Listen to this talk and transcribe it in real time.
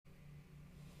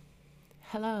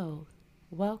Hello,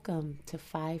 welcome to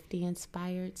 5D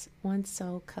Inspired's One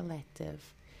Soul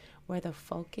Collective, where the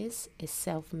focus is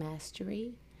self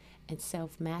mastery and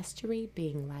self mastery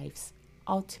being life's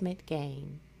ultimate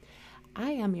game.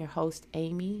 I am your host,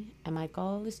 Amy, and my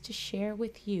goal is to share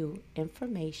with you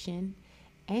information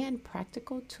and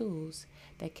practical tools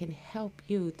that can help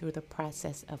you through the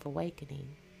process of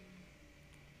awakening.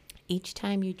 Each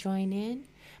time you join in,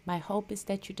 my hope is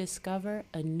that you discover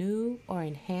a new or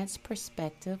enhanced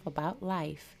perspective about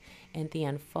life and the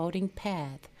unfolding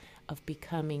path of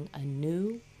becoming a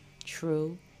new,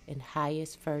 true, and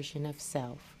highest version of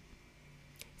self.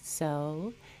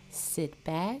 So, sit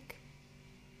back,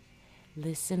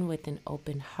 listen with an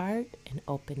open heart and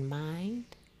open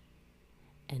mind,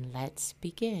 and let's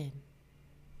begin.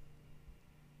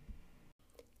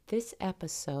 This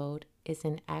episode is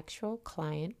an actual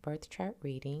client birth chart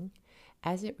reading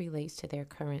as it relates to their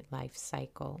current life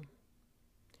cycle.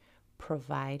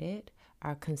 Provided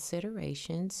are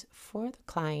considerations for the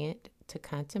client to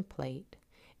contemplate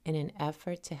in an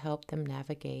effort to help them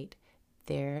navigate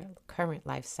their current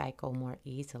life cycle more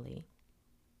easily.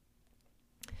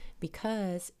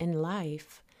 Because in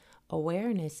life,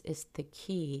 awareness is the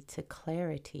key to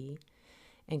clarity,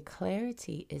 and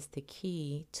clarity is the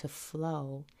key to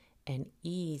flow and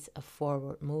ease of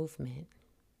forward movement.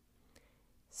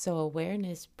 So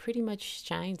awareness pretty much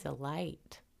shines a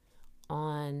light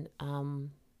on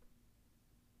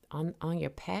your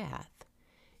path,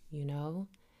 you know.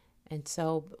 And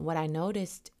so what I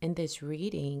noticed in this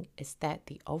reading is that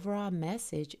the overall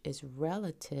message is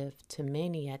relative to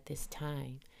many at this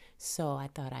time. So I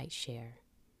thought I'd share.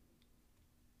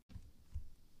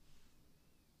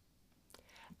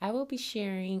 I will be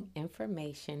sharing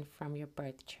information from your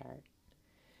birth chart.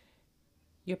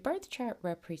 Your birth chart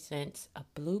represents a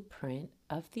blueprint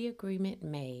of the agreement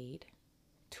made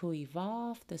to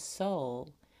evolve the soul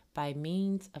by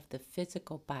means of the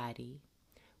physical body,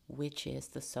 which is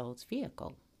the soul's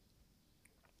vehicle.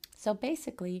 So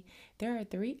basically, there are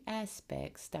three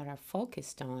aspects that are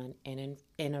focused on in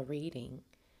a reading.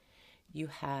 You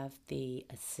have the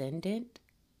ascendant,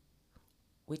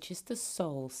 which is the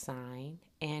soul sign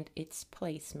and its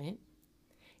placement.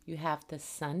 You have the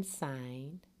sun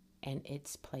sign and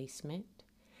its placement,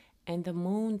 and the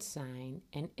moon sign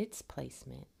and its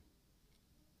placement.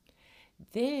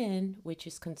 Then, which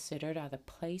is considered are the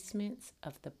placements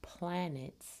of the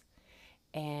planets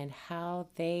and how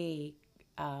they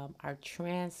are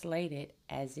translated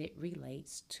as it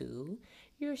relates to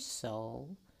your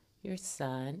soul, your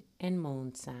sun, and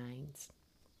moon signs.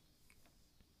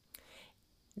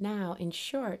 Now, in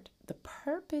short, the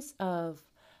purpose of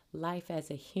life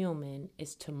as a human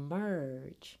is to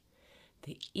merge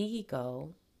the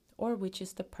ego, or which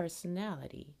is the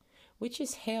personality, which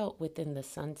is held within the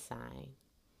sun sign,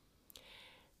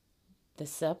 the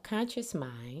subconscious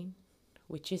mind,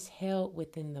 which is held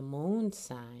within the moon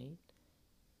sign,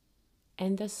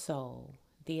 and the soul,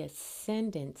 the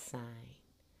ascendant sign,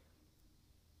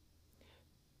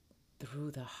 through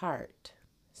the heart.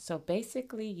 So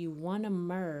basically, you want to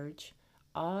merge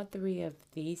all three of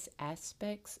these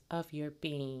aspects of your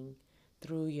being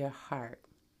through your heart.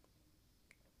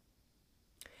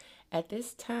 At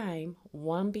this time,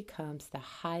 one becomes the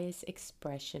highest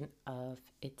expression of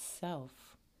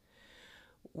itself,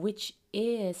 which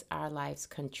is our life's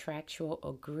contractual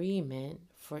agreement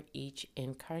for each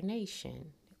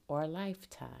incarnation or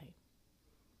lifetime.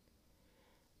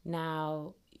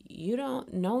 Now,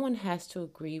 no one has to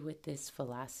agree with this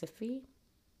philosophy.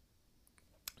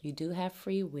 You do have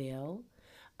free will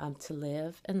to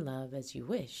live and love as you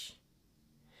wish.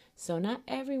 So not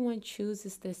everyone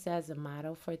chooses this as a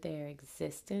model for their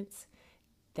existence.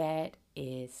 That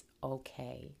is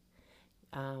okay.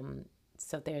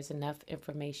 So there's enough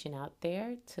information out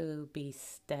there to be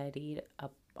studied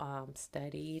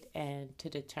and to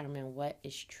determine what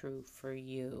is true for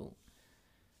you.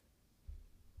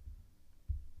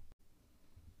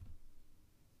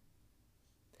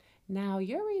 Now,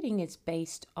 your reading is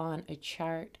based on a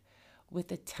chart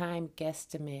with a time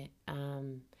guesstimate.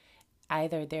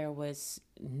 Either there was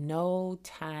no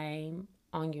time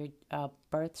on your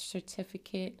birth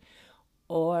certificate,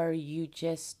 or you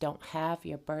just don't have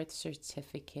your birth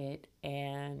certificate,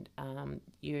 and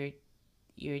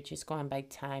you're just going by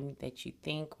time that you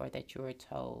think or that you were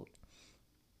told.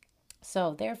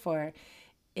 So therefore,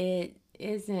 it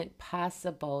isn't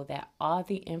possible that all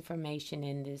the information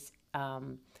in this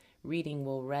reading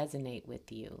will resonate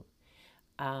with you.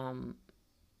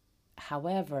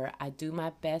 However, I do my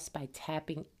best by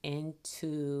tapping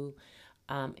into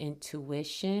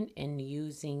intuition and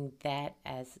using that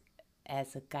as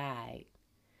a guide.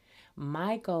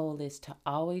 My goal is to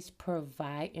always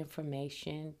provide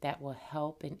information that will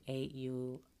help and aid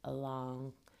you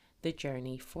along the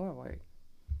journey forward.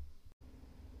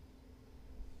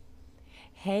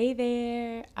 Hey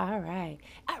there. All right.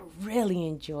 I really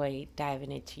enjoyed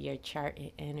diving into your chart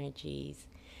and energies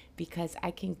because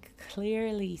I can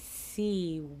clearly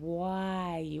see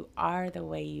why you are the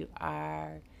way you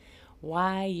are,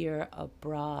 why you're a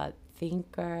broad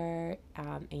thinker,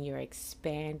 and you're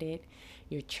expanded.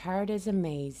 Your chart is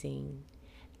amazing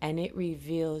and it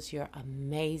reveals your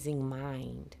amazing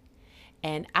mind.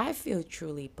 And I feel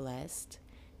truly blessed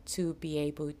to be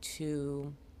able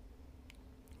to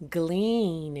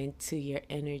glean into your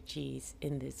energies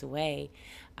in this way,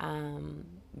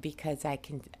 because I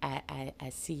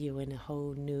see you in a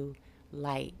whole new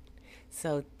light.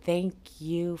 So thank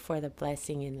you for the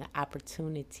blessing and the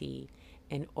opportunity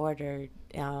in order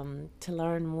to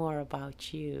learn more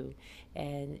about you,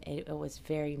 and it was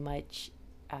very much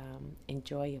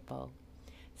enjoyable.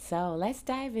 So let's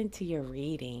dive into your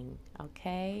reading,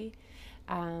 okay?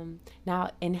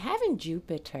 Now, in having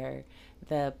Jupiter,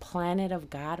 the planet of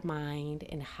God mind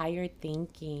and higher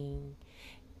thinking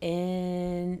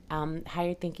and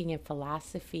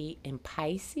philosophy in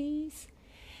Pisces,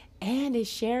 and is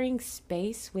sharing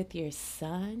space with your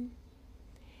sun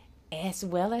as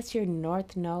well as your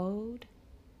North Node,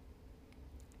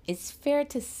 it's fair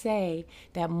to say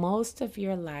that most of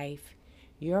your life,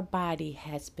 your body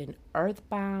has been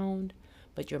earthbound,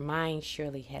 but your mind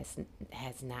surely has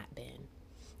not been.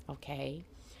 Okay?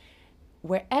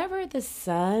 Wherever the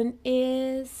sun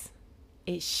is,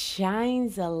 it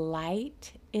shines a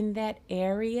light in that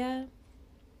area.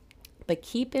 But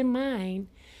keep in mind,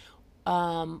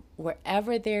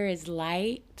 wherever there is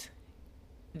light,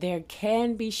 there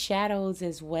can be shadows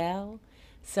as well.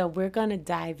 So we're going to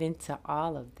dive into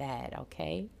all of that,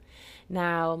 okay?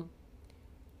 Now,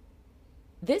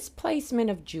 this placement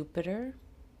of Jupiter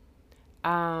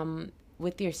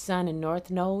with your sun and north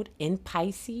node in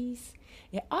Pisces,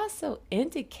 it also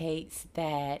indicates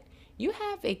that you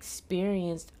have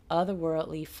experienced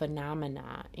otherworldly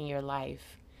phenomena in your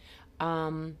life.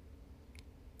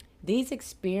 These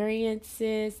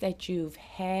experiences that you've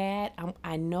had,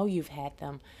 I know you've had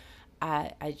them.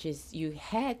 You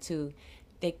had to.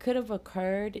 They could have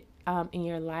occurred in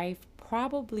your life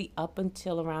probably up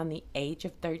until around the age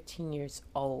of 13 years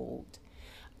old.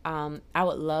 I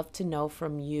would love to know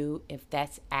from you if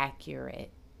that's accurate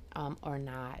or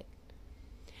not.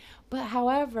 But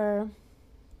however,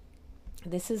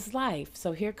 this is life.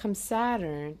 So here comes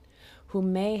Saturn, who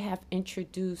may have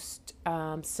introduced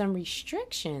some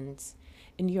restrictions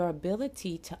in your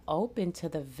ability to open to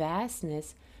the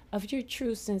vastness of your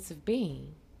true sense of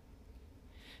being.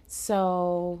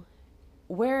 So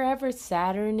wherever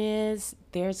Saturn is,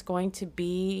 there's going to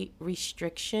be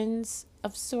restrictions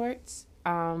of sorts.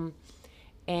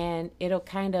 And it'll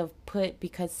kind of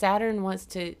because Saturn wants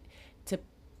to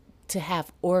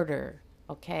have order,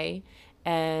 okay?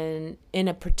 And in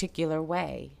a particular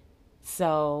way.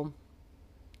 So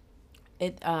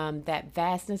that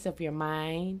vastness of your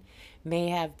mind may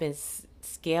have been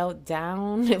scaled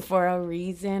down for a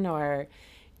reason, or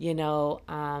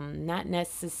not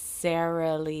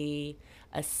necessarily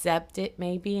accepted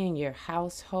maybe in your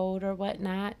household or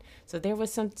whatnot. So there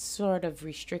was some sort of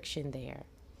restriction there.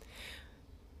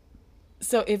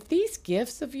 So if these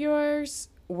gifts of yours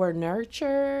were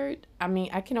nurtured, I mean,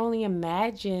 I can only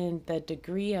imagine the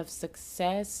degree of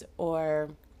success or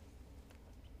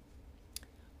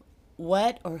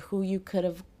what or who you could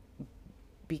have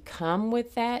become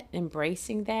with that,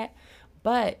 embracing that.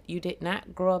 But you did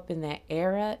not grow up in that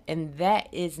era, and that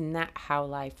is not how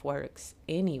life works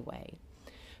anyway.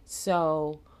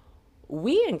 So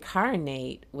we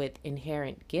incarnate with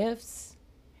inherent gifts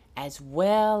as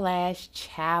well as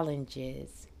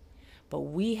challenges, but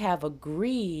we have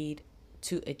agreed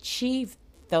to achieve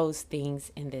those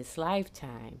things in this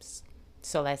lifetimes.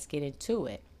 So let's get into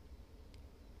it.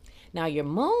 Now, your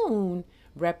moon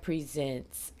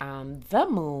represents the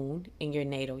moon in your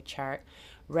natal chart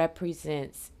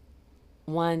represents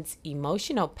one's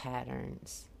emotional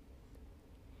patterns.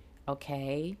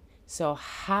 Okay, so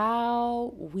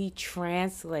how we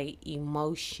translate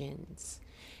emotions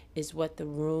is what the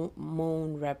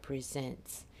moon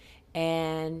represents.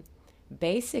 And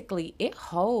basically, it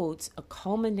holds a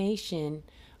culmination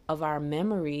of our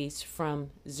memories from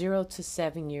 0 to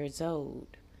 7 years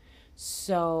old.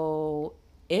 So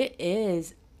it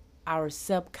is our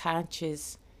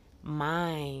subconscious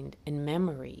mind and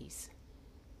memories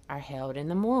are held in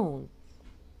the moon.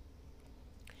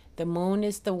 The moon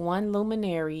is the one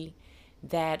luminary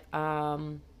that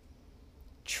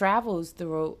travels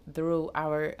through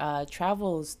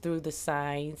the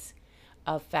signs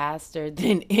faster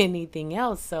than anything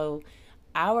else. So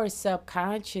our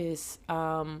subconscious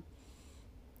our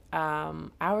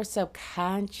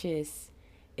subconscious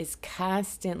is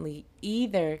constantly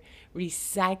either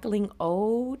recycling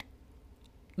old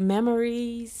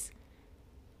memories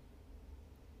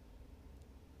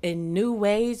in new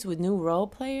ways with new role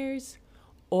players,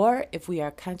 or if we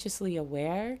are consciously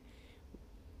aware,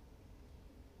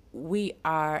 we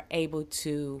are able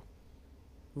to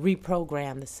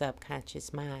reprogram the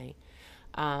subconscious mind.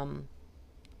 Um,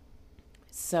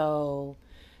 so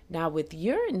now with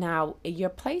your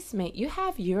placement, you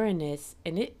have Uranus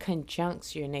and it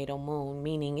conjuncts your natal moon,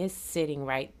 meaning it's sitting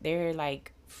right there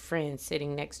like friends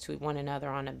sitting next to one another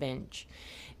on a bench.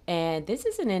 And this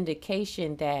is an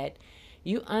indication that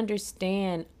you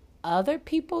understand other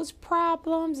people's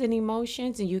problems and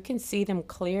emotions and you can see them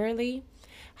clearly.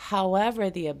 However,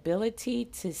 the ability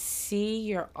to see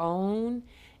your own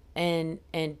and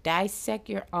dissect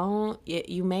your own,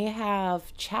 you may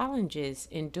have challenges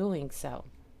in doing so.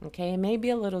 Okay, it may be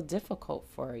a little difficult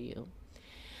for you.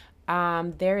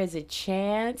 There is a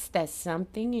chance that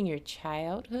something in your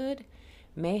childhood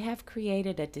may have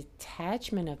created a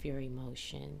detachment of your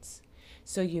emotions.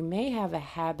 So you may have a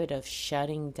habit of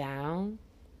shutting down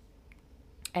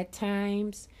at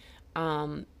times.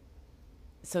 Um,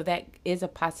 so that is a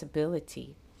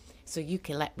possibility. So you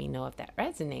can let me know if that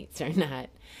resonates or not.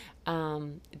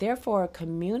 Therefore,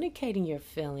 communicating your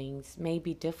feelings may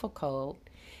be difficult,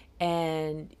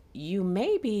 and you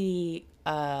may be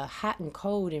hot and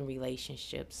cold in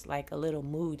relationships, like a little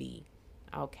moody.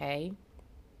 Okay.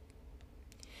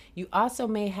 You also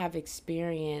may have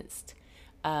experienced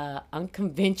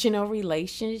unconventional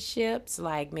relationships,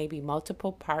 like maybe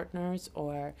multiple partners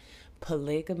or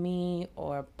polygamy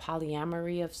or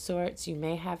polyamory of sorts. You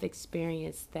may have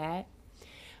experienced that.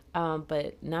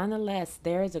 But nonetheless,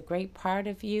 there is a great part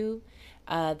of you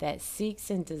that seeks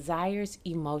and desires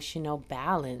emotional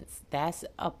balance. That's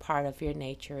a part of your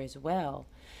nature as well.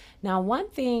 Now, one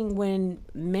thing when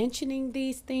mentioning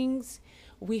these things,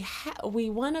 we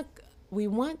want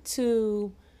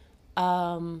to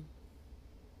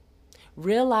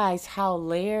realize how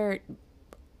layered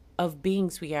of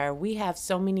beings we are. We have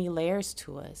so many layers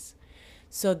to us.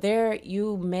 So there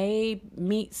you may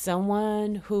meet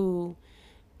someone who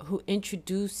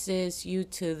introduces you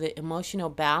to the emotional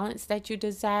balance that you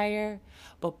desire,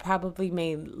 but probably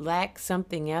may lack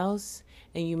something else.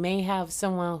 And you may have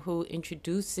someone who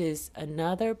introduces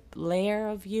another layer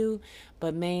of you,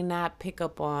 but may not pick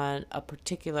up on a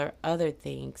particular other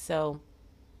thing. So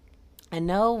I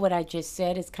know what I just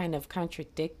said is kind of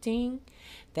contradicting,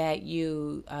 that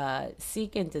you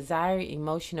seek and desire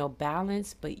emotional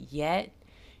balance, but yet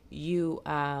you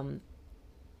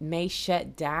may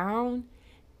shut down.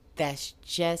 That's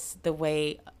just the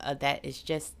way, that is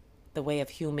just the way of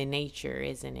human nature,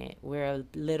 isn't it? We're a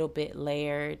little bit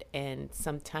layered, and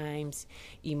sometimes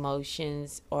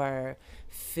emotions or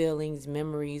feelings,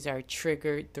 memories are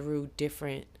triggered through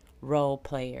different role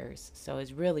players. So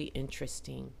it's really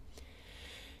interesting.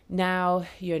 Now,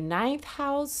 your ninth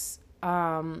house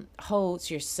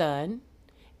holds your sun,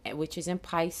 which is in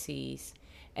Pisces,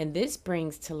 and this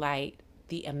brings to light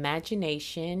the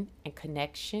imagination and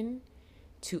connection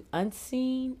to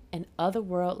unseen and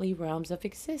otherworldly realms of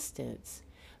existence.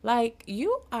 Like,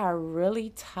 you are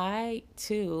really tied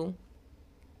to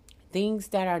things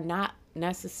that are not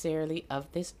necessarily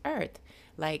of this earth.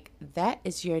 Like, that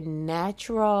is your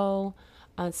natural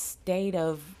state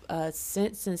of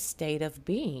sense and state of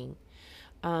being.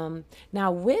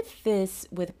 Now, with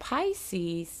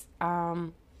Pisces,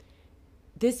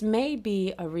 this may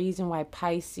be a reason why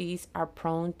Pisces are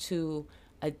prone to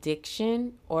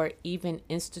addiction or even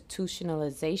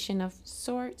institutionalization of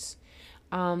sorts.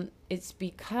 It's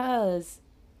because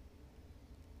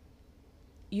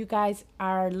you guys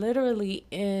are literally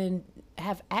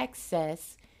have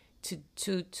access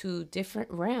to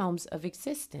different realms of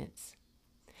existence.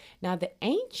 Now, the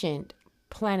ancient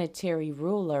planetary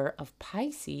ruler of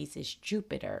Pisces is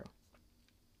Jupiter.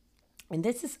 And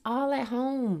this is all at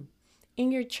home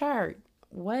in your chart.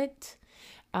 What?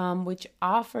 Which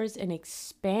offers an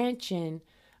expansion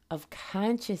of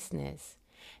consciousness.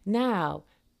 Now,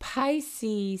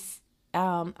 Pisces,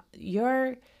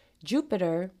 your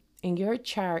Jupiter in your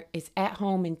chart is at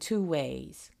home in two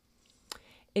ways.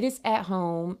 It is at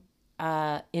home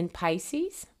in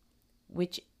Pisces,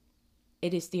 which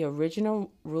it is the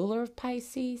original ruler of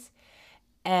Pisces,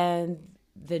 and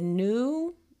the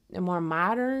more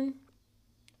modern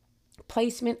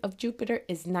placement of Jupiter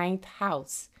is ninth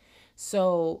house.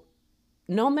 So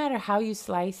no matter how you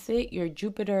slice it, your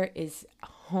Jupiter is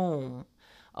home,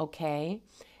 okay?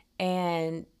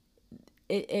 And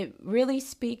it really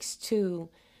speaks to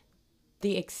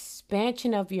the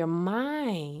expansion of your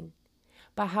mind.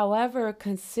 But however,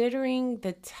 considering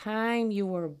the time you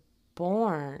were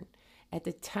born, at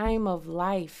the time of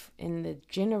life in the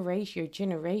generation, your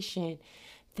generation,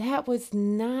 that was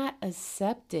not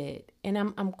accepted. And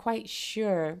I'm quite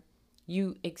sure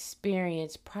you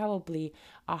experienced probably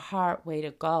a hard way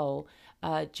to go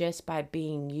just by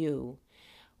being you.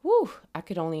 Whew, I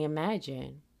could only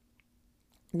imagine.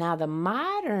 Now, the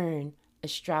modern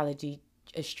astrology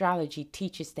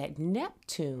teaches that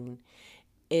Neptune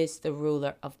is the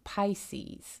ruler of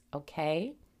Pisces,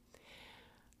 okay?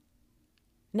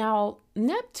 Now,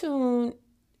 Neptune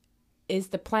is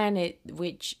the planet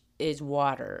which is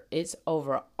water. It's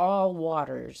over all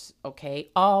waters, okay?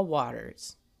 All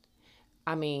waters.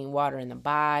 I mean, water in the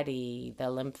body, the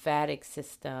lymphatic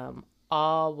system,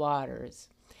 all waters.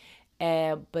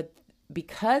 But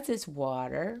because it's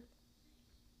water,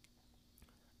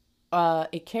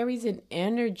 it carries an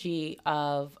energy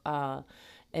of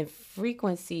and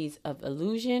frequencies of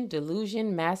illusion,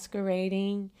 delusion,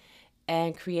 masquerading,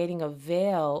 and creating a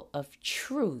veil of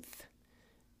truth.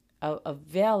 A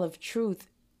veil of truth.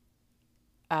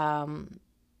 A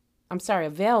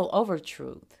veil over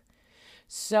truth.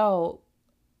 So,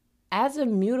 as a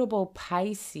mutable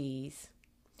Pisces,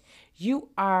 you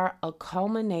are a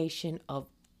culmination of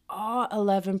all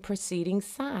 11 preceding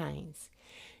signs.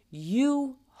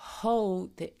 You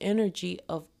hold the energy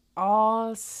of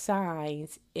all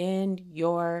signs in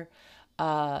your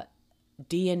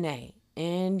DNA,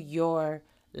 in your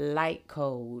light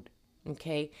code.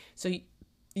 Okay, so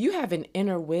you have an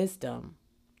inner wisdom.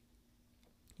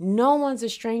 No one's a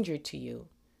stranger to you.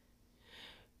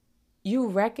 You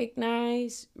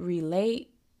recognize,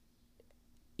 relate.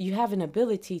 You have an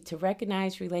ability to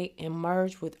recognize, relate, and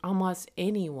merge with almost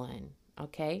anyone.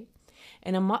 Okay,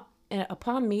 and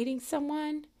upon meeting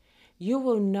someone, you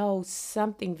will know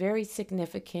something very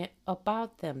significant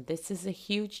about them. This is a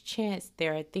huge chance.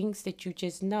 There are things that you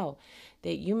just know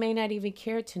that you may not even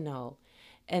care to know.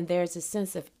 And there's a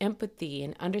sense of empathy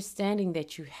and understanding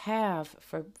that you have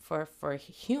for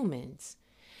humans.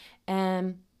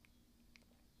 And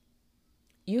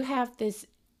you have this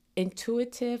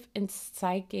intuitive and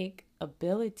psychic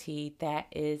ability that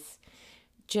is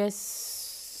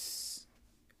just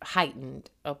heightened,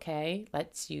 okay?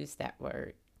 Let's use that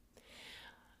word.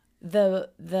 The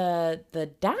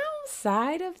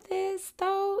downside of this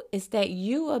though is that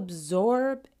you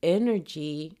absorb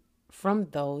energy from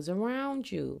those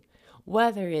around you,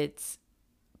 whether it's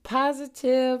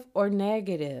positive or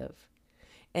negative.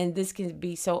 And this can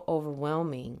be so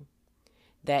overwhelming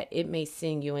that it may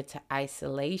send you into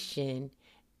isolation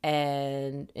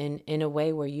and in a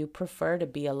way where you prefer to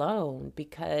be alone,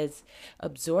 because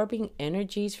absorbing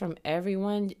energies from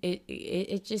everyone,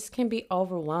 it just can be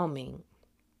overwhelming.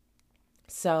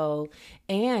 So,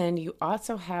 and you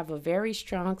also have a very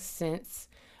strong sense,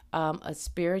 a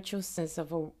spiritual sense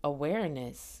of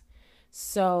awareness.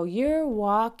 So you're a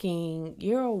walking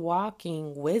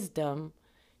wisdom,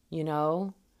 you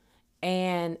know,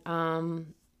 and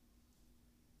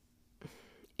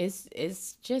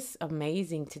it's just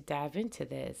amazing to dive into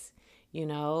this, you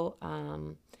know.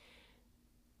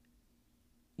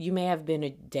 You may have been a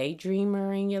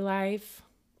daydreamer in your life.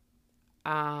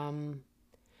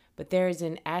 But there is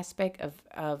an aspect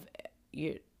of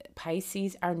your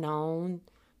Pisces are known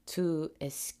to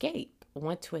escape,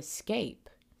 want to escape.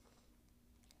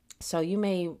 So you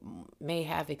may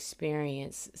have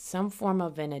experienced some form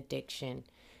of an addiction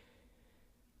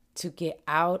to get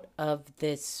out of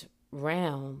this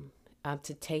realm,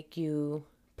 to take you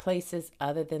places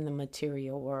other than the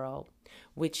material world,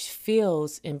 which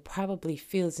feels and probably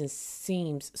feels and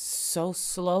seems so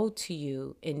slow to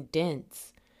you and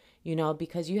dense, you know,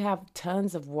 because you have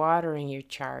tons of water in your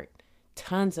chart,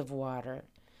 tons of water.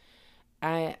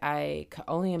 I can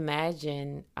only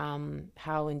imagine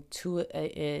how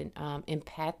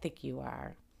empathic you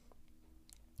are.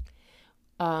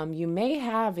 You may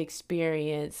have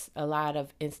experienced a lot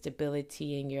of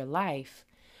instability in your life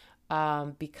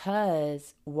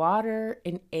because water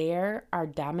and air are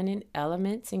dominant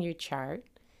elements in your chart.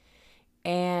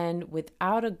 And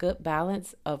without a good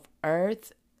balance of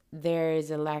earth, there is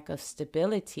a lack of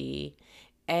stability.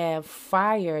 And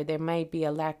fire, there might be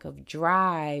a lack of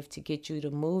drive to get you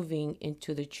to moving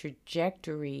into the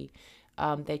trajectory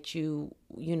that you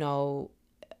know,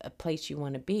 a place you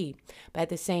want to be. But at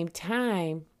the same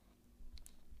time,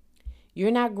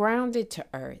 you're not grounded to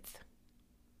earth.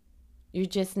 You're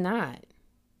just not.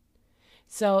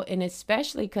 So, and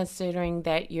especially considering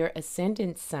that your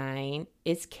ascendant sign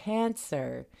is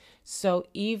Cancer. So,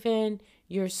 even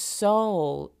your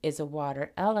soul is a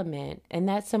water element, and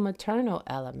that's a maternal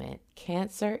element.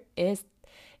 Cancer is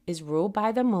ruled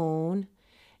by the moon,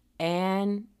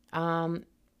 and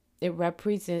it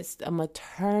represents a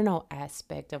maternal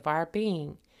aspect of our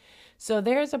being. So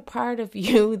there's a part of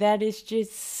you that is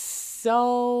just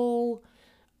so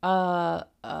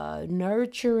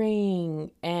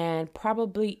nurturing and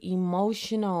probably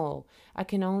emotional. I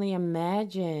can only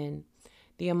imagine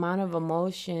the amount of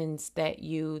emotions that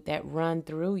run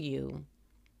through you.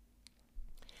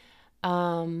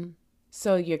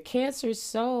 So your Cancer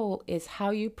soul is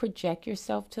how you project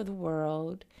yourself to the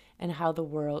world and how the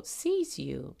world sees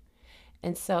you.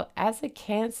 And so as a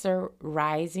Cancer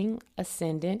rising,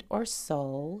 ascendant, or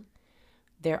soul,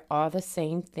 they're all the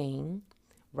same thing.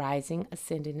 Rising,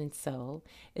 ascendant, and soul.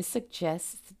 It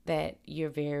suggests that you're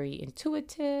very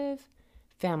intuitive,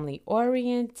 family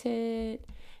oriented,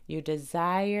 you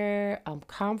desire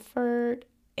comfort,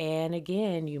 and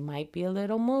again, you might be a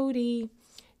little moody,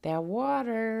 that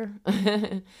water.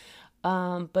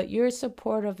 But you're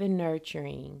supportive and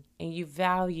nurturing, and you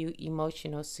value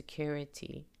emotional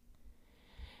security.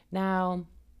 Now,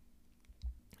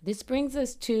 this brings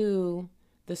us to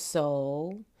the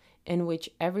soul, in which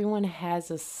everyone has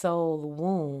a soul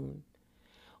wound,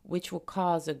 which will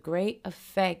cause a great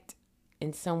effect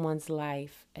in someone's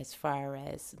life as far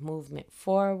as movement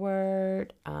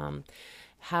forward,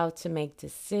 how to make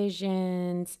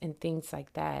decisions, and things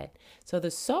like that. So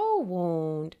the soul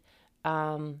wound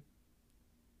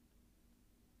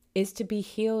is to be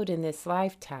healed in this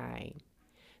lifetime.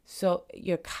 So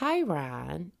your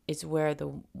Chiron is where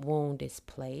the wound is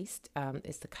placed.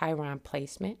 It's the Chiron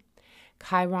placement.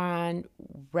 Chiron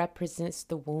represents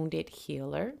the wounded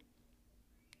healer.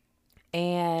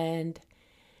 And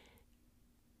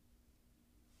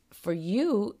for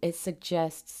you, it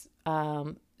suggests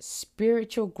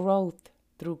spiritual growth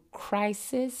through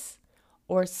crisis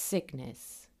or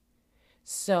sickness.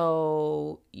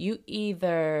 So you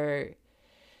either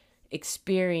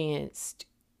experienced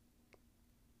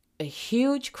a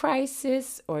huge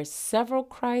crisis or several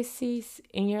crises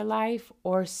in your life,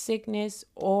 or sickness,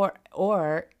 or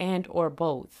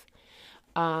both.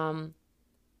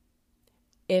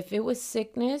 If it was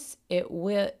sickness, it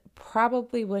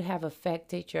probably would have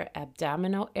affected your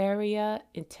abdominal area,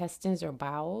 intestines, or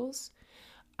bowels.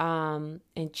 And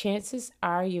chances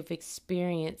are you've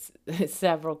experienced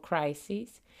several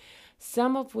crises,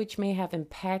 some of which may have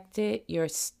impacted your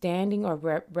standing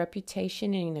or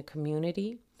reputation in the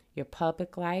community, your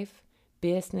public life,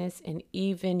 business, and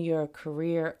even your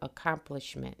career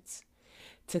accomplishments.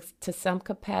 To some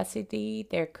capacity,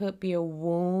 there could be a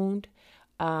wound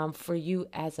for you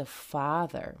as a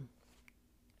father.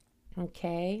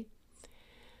 Okay?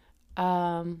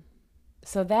 So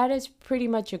that is pretty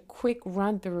much a quick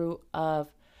run through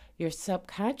of your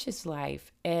subconscious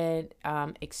life and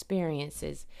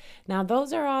experiences. Now,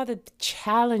 those are all the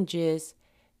challenges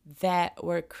that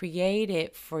were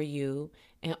created for you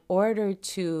in order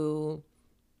to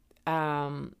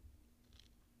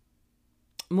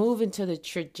move into the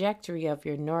trajectory of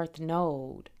your North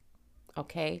Node.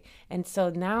 Okay? And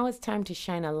so now it's time to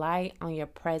shine a light on your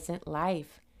present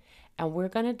life. And we're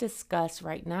going to discuss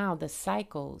right now the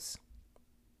cycles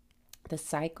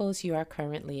you are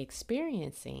currently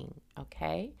experiencing.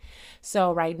 Okay?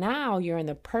 So right now you're in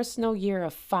the personal year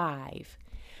of 5.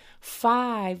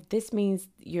 5, this means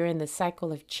you're in the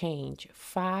cycle of change.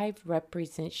 5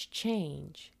 represents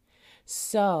change.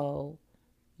 So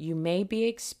you may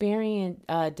be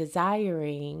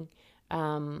desiring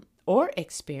or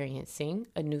experiencing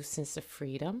a new sense of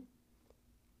freedom.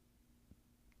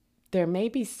 There may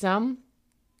be some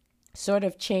sort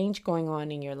of change going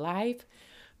on in your life,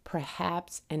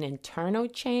 perhaps an internal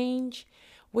change,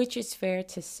 which is fair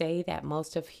to say that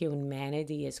most of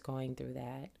humanity is going through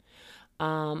that.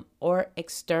 Or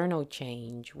external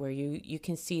change, where you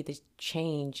can see the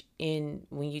change in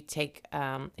when you take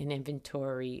an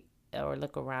inventory or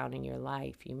look around in your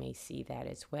life. You may see that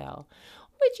as well,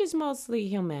 which is mostly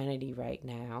humanity right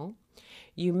now.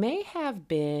 You may have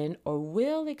been or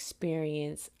will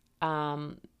experience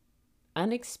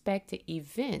unexpected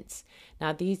events.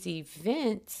 Now, these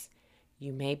events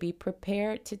you may be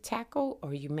prepared to tackle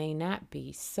or you may not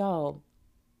be. So,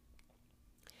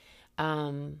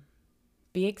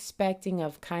 be expecting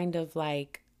of kind of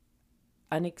like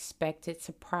unexpected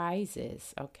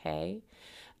surprises, okay?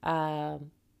 There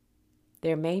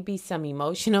may be some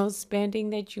emotional spending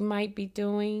that you might be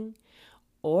doing,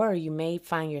 or you may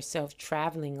find yourself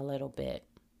traveling a little bit,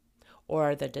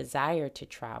 or the desire to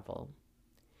travel.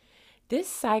 This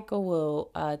cycle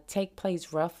will take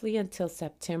place roughly until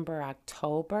September,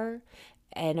 October.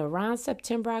 And around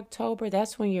September, October,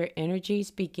 that's when your energies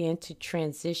begin to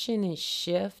transition and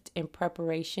shift in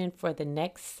preparation for the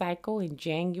next cycle in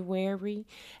January.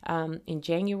 In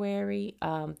January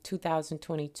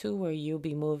 2022, where you'll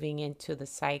be moving into the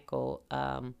cycle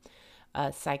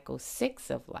 6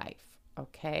 of life.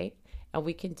 Okay, and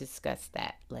we can discuss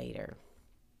that later.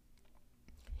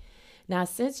 Now,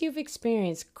 since you've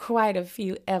experienced quite a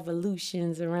few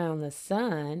evolutions around the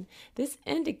sun, this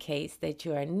indicates that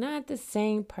you are not the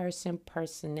same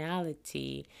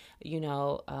personality,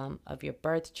 of your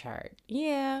birth chart.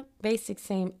 Yeah, basic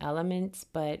same elements,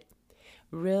 but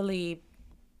really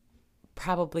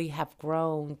probably have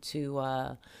grown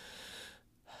to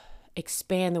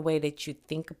expand the way that you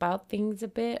think about things a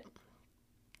bit.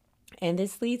 And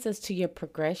this leads us to your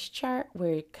progress chart,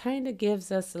 where it kind of gives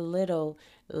us a little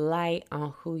light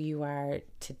on who you are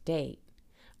to date.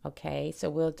 Okay, so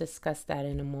we'll discuss that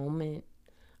in a moment.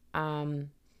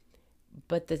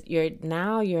 But you're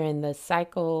in the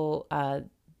cycle.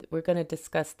 We're going to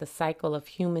discuss the cycle of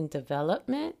human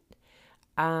development.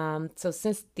 So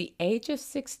since the age of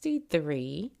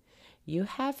 63, you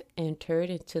have entered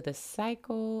into the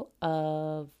cycle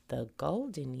of the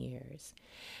golden years.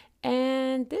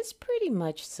 And this pretty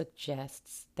much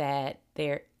suggests that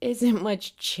there isn't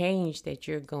much change that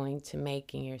you're going to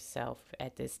make in yourself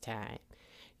at this time.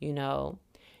 You know,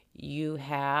 you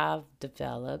have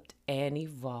developed and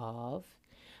evolved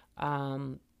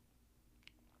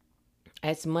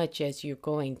as much as you're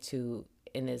going to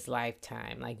in this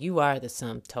lifetime. Like, you are the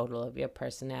sum total of your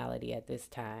personality at this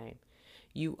time.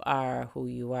 You are who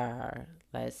you are.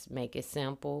 Let's make it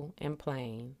simple and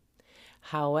plain.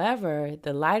 However,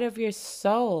 the light of your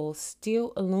soul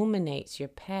still illuminates your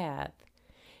path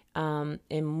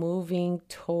in moving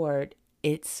toward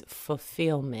its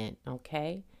fulfillment,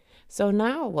 okay? So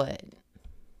now what?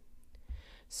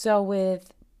 So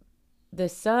with the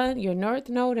sun, your North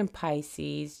Node in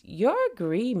Pisces, your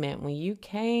agreement when you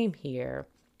came here,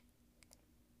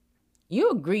 you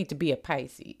agreed to be a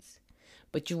Pisces.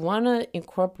 But you want to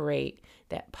incorporate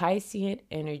that Piscean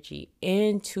energy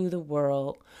into the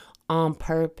world on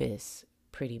purpose,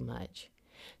 pretty much.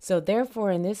 So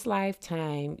therefore, in this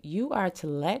lifetime, you are to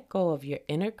let go of your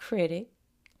inner critic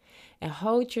and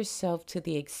hold yourself to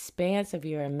the expanse of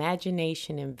your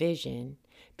imagination and vision,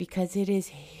 because it is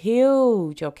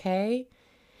huge, okay?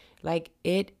 Like,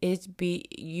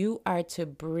 you are to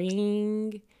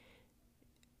bring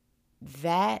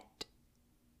that,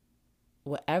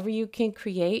 whatever you can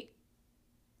create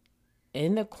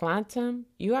in the quantum,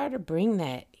 you are to bring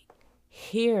that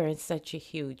here in such a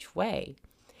huge way.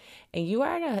 And you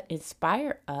are to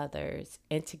inspire others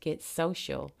and to get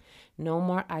social. No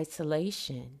more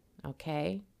isolation,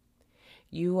 okay?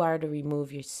 You are to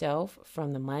remove yourself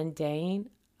from the mundane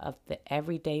of the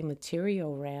everyday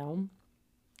material realm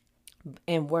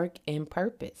and work in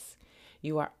purpose.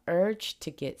 You are urged to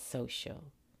get social.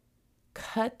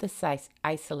 Cut the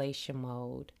isolation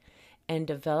mode and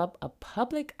develop a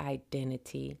public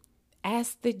identity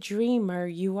as the dreamer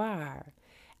you are,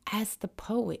 as the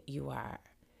poet you are,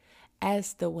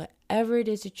 as the whatever it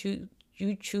is that you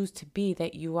choose to be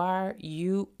that you are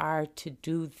to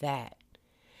do that.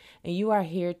 And you are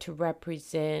here to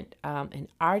represent an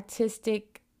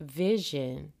artistic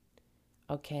vision,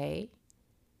 okay,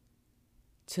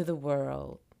 to the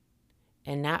world,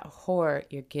 and not hoard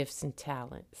your gifts and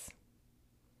talents.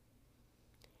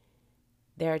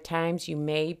 There are times you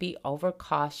may be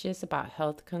overcautious about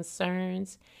health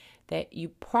concerns that you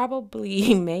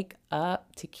probably make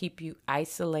up to keep you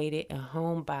isolated and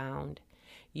homebound.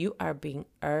 You are being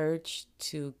urged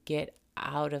to get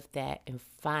out of that and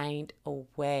find a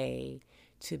way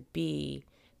to be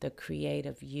the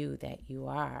creative you that you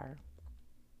are.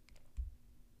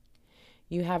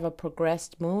 You have a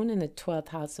progressed moon in the 12th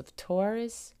house of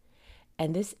Taurus,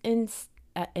 and this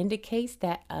indicates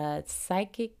that a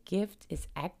psychic gift is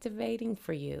activating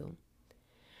for you.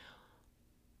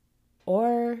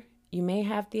 Or you may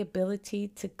have the ability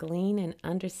to glean an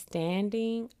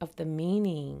understanding of the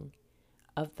meaning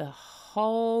of the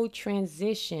whole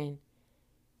transition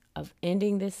of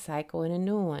ending this cycle in a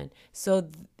new one. So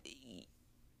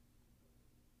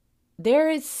there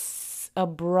is a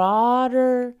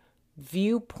broader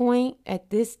viewpoint at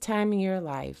this time in your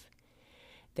life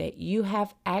that you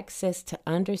have access to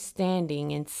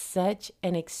understanding in such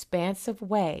an expansive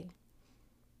way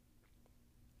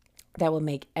that will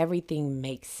make everything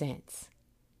make sense.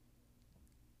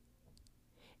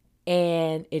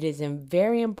 And it is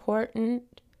very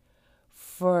important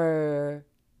for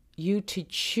you to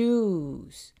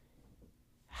choose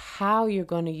how you're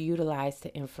going to utilize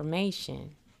the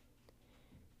information.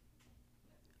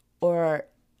 Or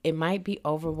it might be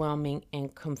overwhelming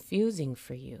and confusing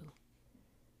for you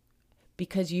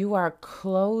because you are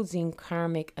closing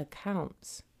karmic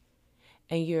accounts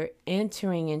and you're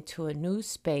entering into a new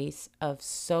space of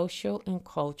social and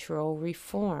cultural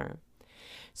reform.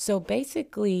 So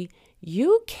basically,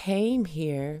 you came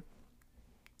here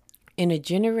in a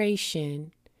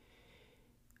generation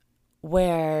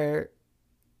where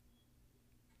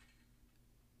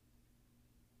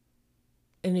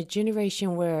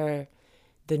the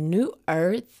new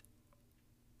earth,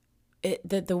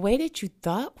 the way that you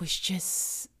thought was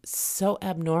just so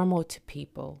abnormal to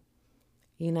people,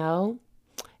 you know?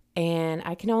 And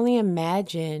I can only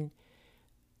imagine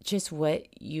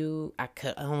I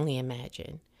could only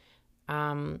imagine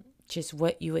just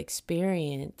what you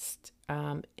experienced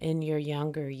in your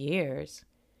younger years.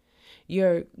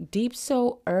 Your deep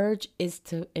soul urge is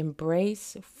to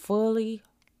embrace fully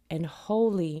and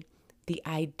wholly the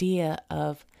idea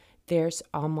of there's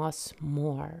almost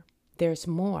more. There's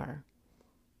more.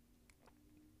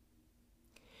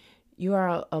 You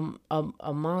are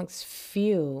amongst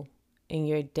few in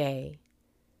your day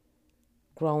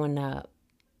growing up,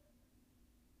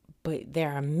 but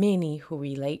there are many who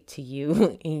relate to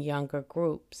you in younger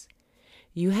groups.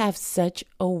 You have such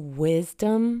a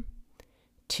wisdom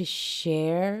to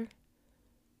share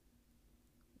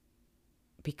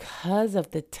because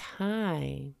of the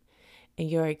time and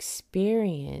your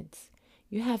experience.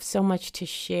 You have so much to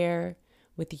share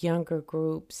with younger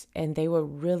groups, and they will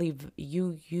really,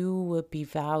 you would be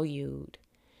valued.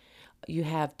 You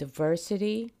have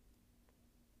diversity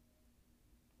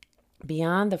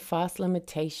beyond the false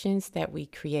limitations that we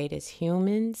create as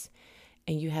humans,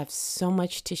 and you have so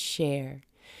much to share.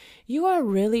 You are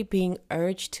really being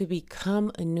urged to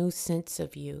become a new sense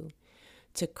of you,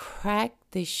 to crack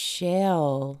the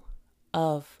shell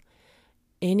of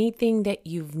anything that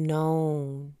you've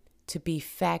known to be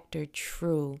fact or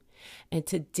true, and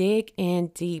to dig in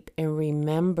deep and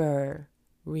remember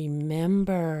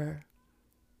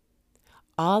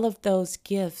all of those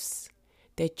gifts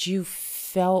that you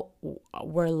felt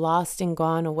were lost and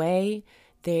gone away.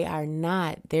 They are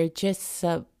not. They're just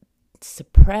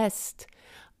suppressed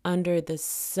under the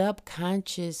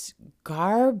subconscious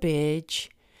garbage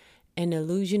and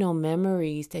illusional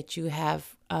memories that you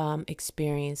have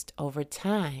experienced over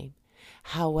time.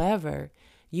 However,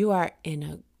 you are in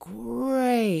a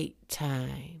great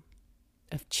time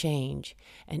of change.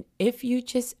 And if you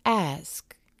just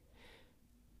ask,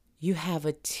 you have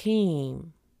a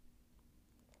team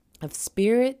of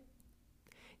spirit,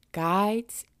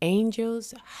 guides,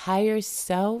 angels, higher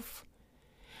self.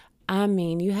 I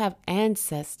mean, you have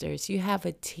ancestors. You have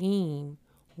a team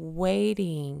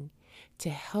waiting to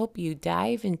help you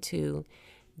dive into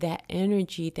that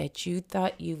energy that you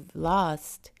thought you've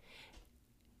lost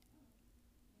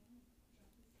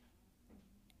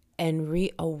and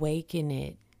reawaken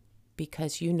it,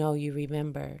 because you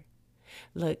remember.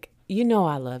 Look,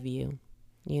 I love you,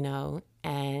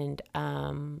 and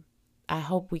I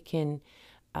hope we can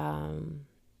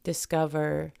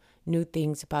discover new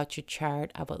things about your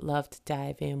chart. I would love to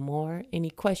dive in more. Any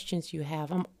questions you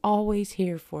have, I'm always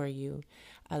here for you.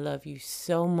 I love you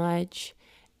so much,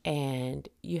 and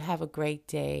you have a great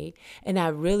day. And I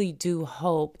really do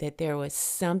hope that there was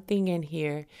something in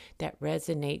here that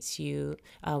resonates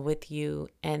with you,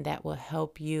 and that will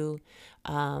help you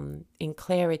in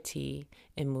clarity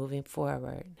in moving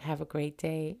forward. Have a great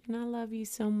day, and I love you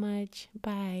so much.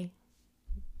 Bye.